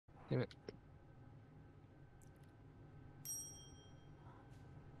Damn it.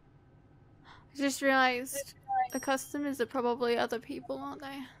 I just realized the customers are probably other people, aren't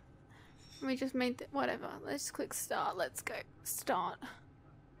they? We just made whatever. Let's click start. Let's go. Start.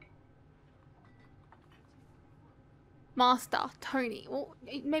 Master, Tony. Well,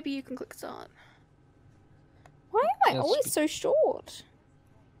 maybe you can click start. Why am I always so short?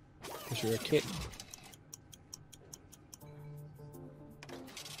 Because you're a kid.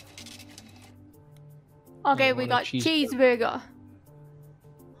 Okay, we got cheeseburger.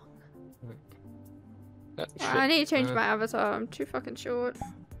 I need to change my avatar. I'm too fucking short.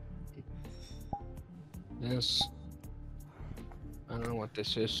 Yes. I don't know what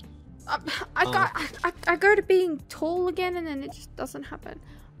this is. I go to being tall again and then it just doesn't happen.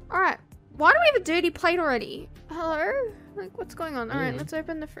 Alright. Why do we have a dirty plate already? Hello? Like, what's going on? Alright, let's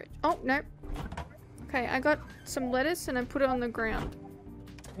open the fridge. Oh, nope. Okay, I got some lettuce and I put it on the ground.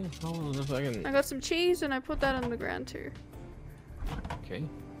 Hold on a second. I got some cheese and I put that on the ground too. Okay.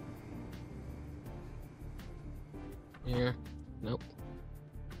 Yeah. Nope.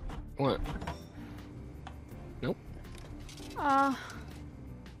 What? Nope.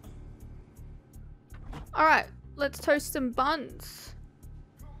 Alright, let's toast some buns.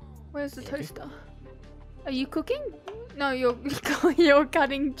 Where's the toaster? Are you cooking? No, you're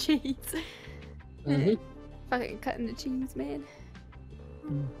cutting cheese. Fucking cutting the cheese, man.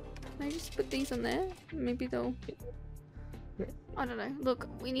 Can I just put these on there? Maybe they'll... I don't know. Look,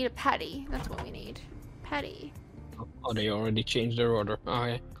 we need a patty. That's what we need. Patty. Oh, they already changed their order. Oh,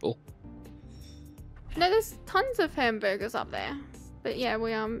 yeah, cool. No, there's tons of hamburgers up there. But yeah,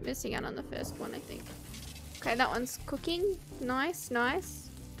 we are missing out on the first one, I think. Okay, that one's cooking. Nice, nice.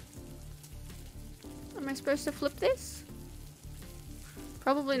 Am I supposed to flip this?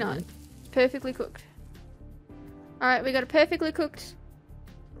 Probably not. Perfectly cooked. Alright, we got a perfectly cooked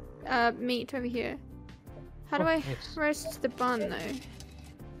meat over here. How do I roast the bun though?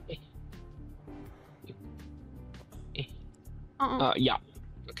 Yeah.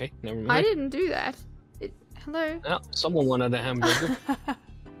 Okay, never mind. I didn't do that. Hello? Oh, someone wanted a hamburger.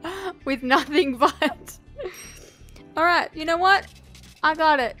 With nothing but. Alright, you know what? I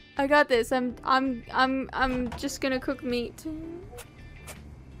got it. I got this. I'm just gonna cook meat.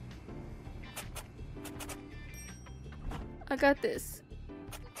 I got this.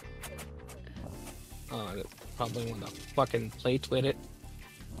 Oh, I probably want a fucking plate with it.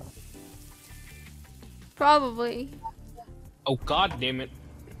 Probably. Oh, god damn it.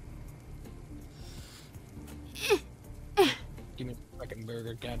 Give me the fucking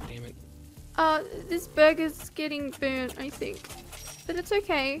burger, god damn it. This burger's getting burnt, I think. But it's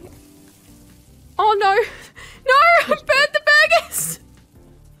okay. Oh no! No! I burnt the burgers!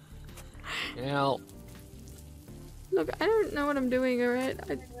 Yeah. Look, I don't know what I'm doing, alright?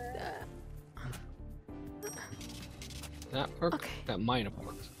 That worked? Okay. That might have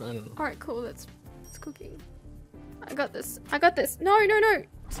worked. I don't know. Alright, cool. It's cooking. I got this. I got this. No, no, no!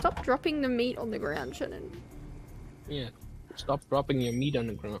 Stop dropping the meat on the ground, Shannon. Yeah. Stop dropping your meat on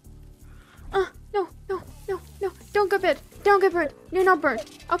the ground. No, no, no, no. Don't get burnt. Don't get burnt. You're not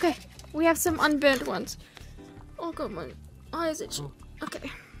burnt. Okay. We have some unburnt ones. Oh god, my eyes itch.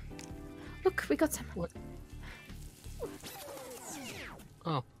 Okay. Look, we got some. What?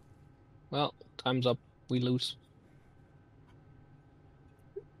 Oh. Well, time's up. We lose.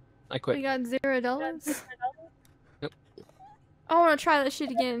 I quit. We got $0. Yep. I wanna try that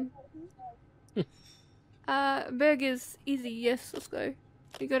shit again. Burgers, easy. Yes, let's go.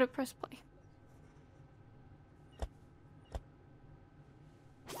 You gotta press play.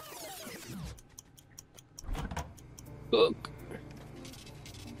 Cook.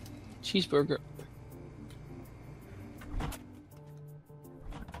 Cheeseburger.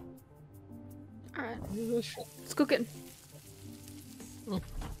 Alright. It's cooking. Oh.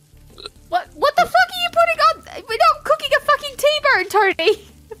 What the fuck are you putting on? We're not cooking a fucking T-bone, Tony!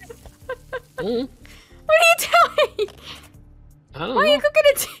 What are you doing? I don't know. Why are you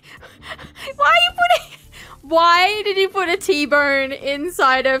cooking why are you putting... Why did you put a T-bone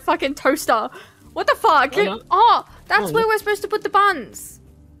inside a fucking toaster? What the fuck? Oh, that's where we're supposed to put the buns.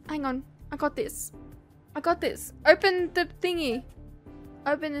 Hang on. I got this. I got this. Open the thingy.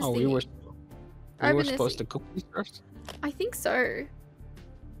 Open this thingy. We were supposed to cook these first? I think so.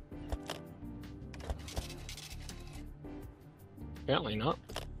 Apparently not.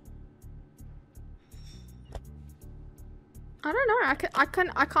 I don't know. I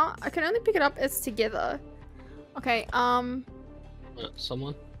can only pick it up as together. Okay,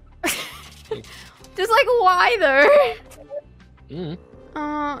 someone? Just like, why though? Mm.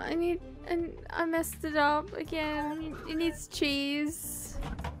 I messed it up again. It needs cheese.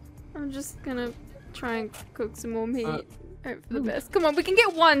 I'm just gonna try and cook some more meat. Hope for the best. Come on, we can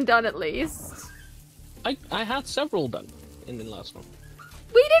get one done at least. I had several done in the last one.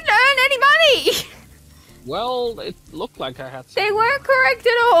 We didn't earn any money! Well, it looked like I had They several. weren't correct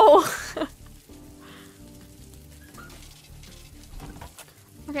at all!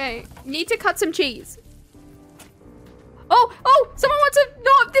 Okay, need to cut some cheese. Oh! Oh! Someone wants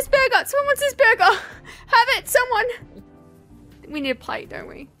this burger! Someone wants this burger! Have it! Someone! We need a plate, don't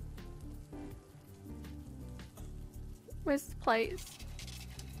we? Where's the plates?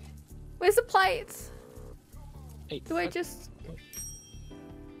 Where's the plates? Hey, Do I just...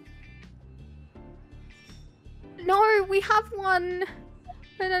 No, we have one!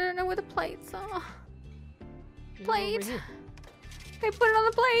 But I don't know where the plates are. Plate! Okay, put it on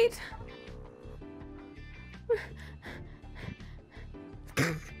the plate!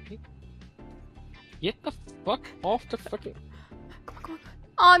 Get the fuck off the fucking... Come on, come on.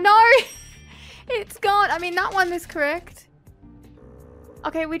 Oh no! It's gone! I mean, that one is correct.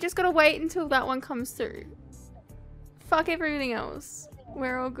 Okay, we just gotta wait until that one comes through. Fuck everything else.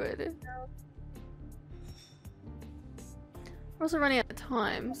 We're all good. We're also running out of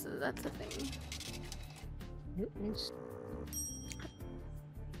time, so that's the thing.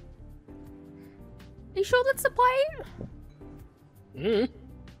 Are you sure that's the plate?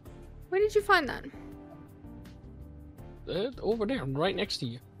 Where did you find that? Over there, right next to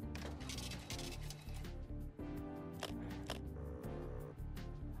you.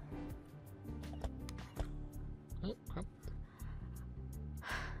 Oh, crap.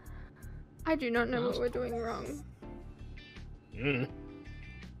 I do not know what we're doing wrong.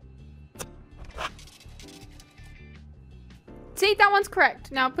 See, that one's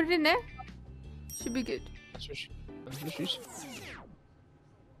correct. Now put it in there. Should be good. That's what she's...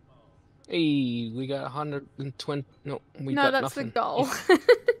 Hey, we got 120. No, we got that's nothing. the goal.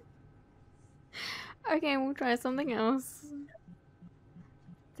 Okay, we'll try something else.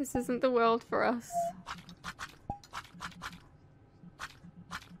 This isn't the world for us.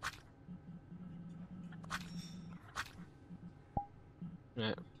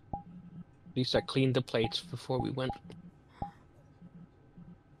 Yeah. At least I cleaned the plates before we went.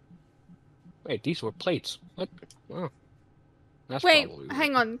 Wait, these were plates. What? Oh. That's Wait, probably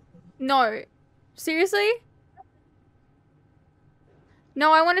hang on. No. Seriously?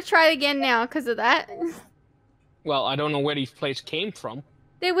 No, I want to try it again now because of that. Well, I don't know where these plates came from.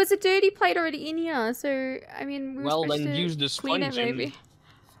 There was a dirty plate already in here, so I mean, we were Well, supposed then to use the clean it, sponge and- maybe.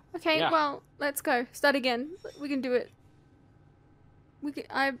 Okay, Yeah. well, let's go. Start again. We can do it. We can.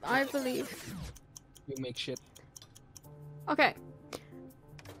 I believe. You make shit. Okay.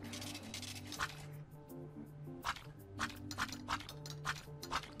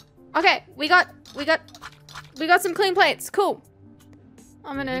 Okay, we got some clean plates. Cool.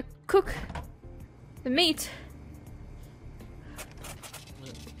 I'm gonna cook the meat.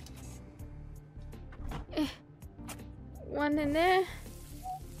 One in there.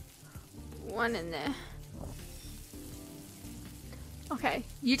 One in there. Okay,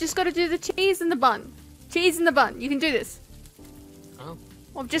 you just gotta do the cheese and the bun. Cheese and the bun. You can do this. Oh.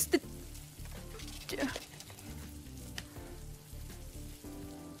 Or just the...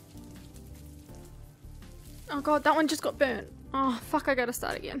 Oh god, that one just got burnt. Oh, fuck, I gotta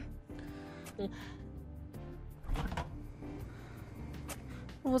start again. I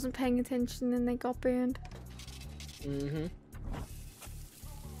wasn't paying attention and they got burned. Mm-hmm.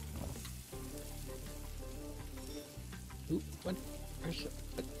 Ooh, what? Where's it?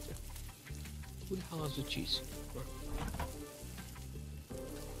 What? Who the hell has the cheese?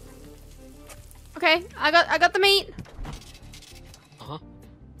 Okay, I got the meat. Uh-huh.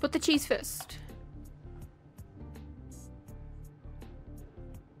 Put the cheese first.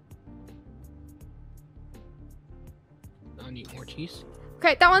 I need more cheese.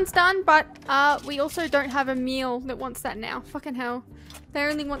 Okay, that one's done, but we also don't have a meal that wants that now. Fucking hell. They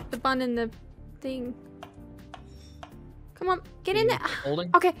only want the bun and the thing. Come on, get in there. Holding?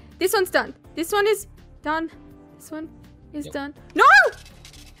 Okay, this one's done. This one is done. This one is done. No!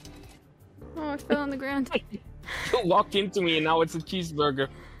 Oh, it fell on the ground. You walked into me and now it's a cheeseburger.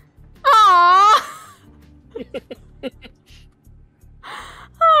 Aww!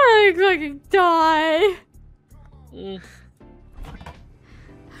 I fucking die.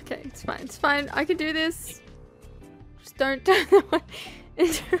 Okay, it's fine. It's fine. I can do this. Just don't turn the one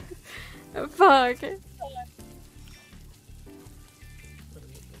into a fuck.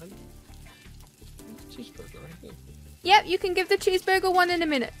 Cheeseburger right here. Yep, you can give the cheeseburger one in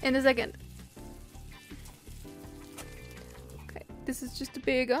a second. Okay, this is just a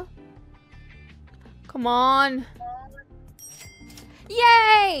burger. Come on.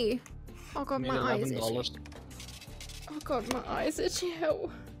 Yay! Oh god, Made my eyes $11. itchy. Oh god, my eyes itchy.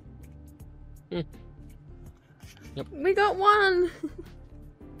 Hell. Hmm. Yep. We got one.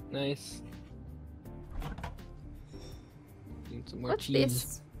 Nice. Need some more What's cheese.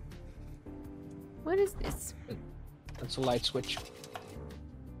 this? What is this? That's a light switch.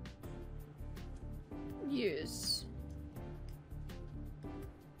 Use.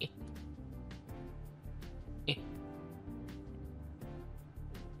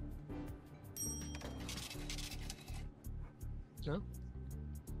 No?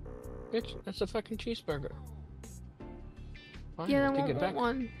 Bitch, that's a fucking cheeseburger. Fine, Yeah, I'll they take it won't back.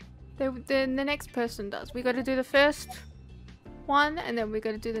 want one. The next person does. We gotta do the first one, and then we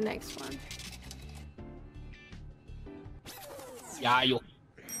gotta do the next one. Yeah, you.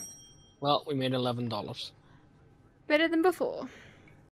 Well, we made $11. Better than before.